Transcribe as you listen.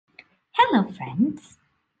Hello, friends.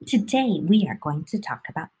 Today we are going to talk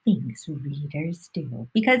about things readers do.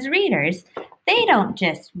 Because readers, they don't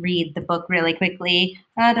just read the book really quickly,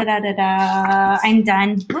 da da da da da, I'm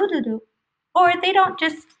done, boo doo doo. Or they don't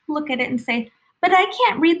just look at it and say, but I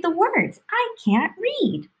can't read the words. I can't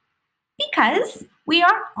read. Because we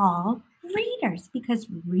are all readers. Because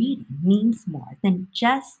reading means more than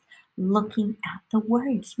just looking at the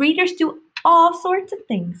words. Readers do all sorts of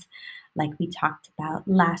things. Like we talked about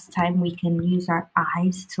last time, we can use our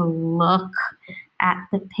eyes to look at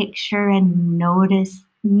the picture and notice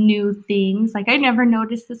new things. Like I never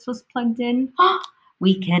noticed this was plugged in.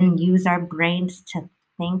 We can use our brains to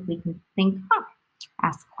think. We can think,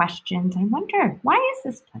 ask questions. I wonder, why is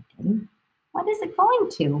this plugged in? What is it going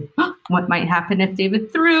to? What might happen if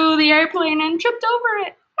David threw the airplane and tripped over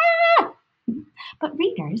it? Ah! But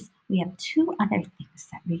readers, we have two other things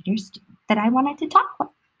that readers do that I wanted to talk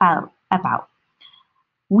about.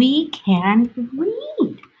 We can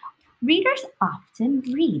read. Readers often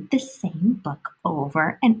read the same book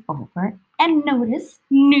over and over and notice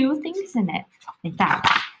new things in it. In fact,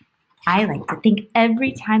 I like to think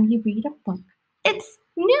every time you read a book, it's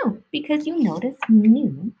new because you notice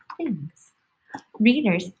new things.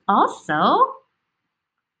 Readers also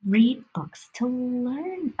read books to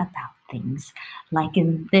learn about things. Like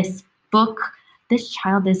in this book, this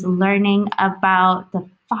child is learning about the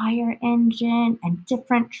fire engine and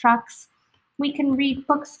different trucks. We can read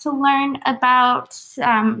books to learn about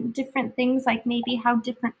different things, like maybe how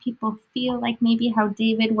different people feel, like maybe how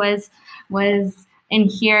David was in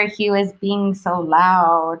here, he was being so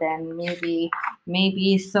loud and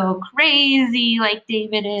maybe so crazy like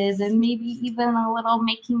David is, and maybe even a little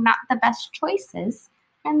making not the best choices.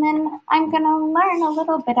 And then I'm going to learn a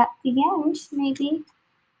little bit at the end, maybe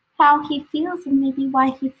how he feels and maybe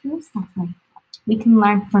why he feels that way. We can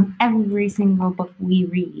learn from every single book we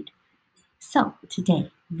read. So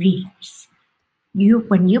today, readers,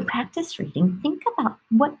 when you practice reading, think about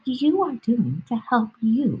what you are doing to help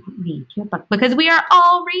you read your book, because we are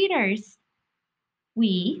all readers.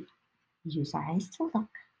 We use our eyes to look.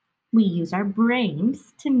 We use our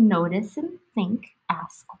brains to notice and think,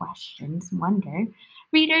 ask questions, wonder.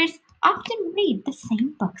 Readers often read the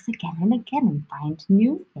same books again and again and find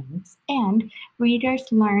new things. And readers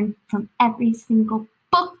learn from every single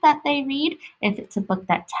book that they read. If it's a book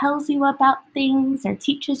that tells you about things or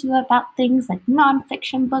teaches you about things, like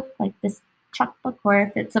nonfiction book, like this truck book, or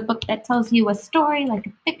if it's a book that tells you a story, like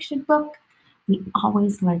a fiction book, we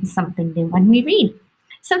always learn something new when we read.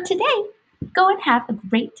 So today, go and have a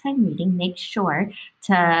great time reading. Make sure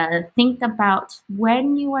to think about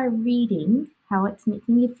when you are reading, how it's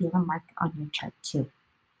making you feel, and mark it on your chart too.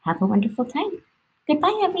 Have a wonderful time.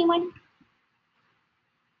 Goodbye, everyone.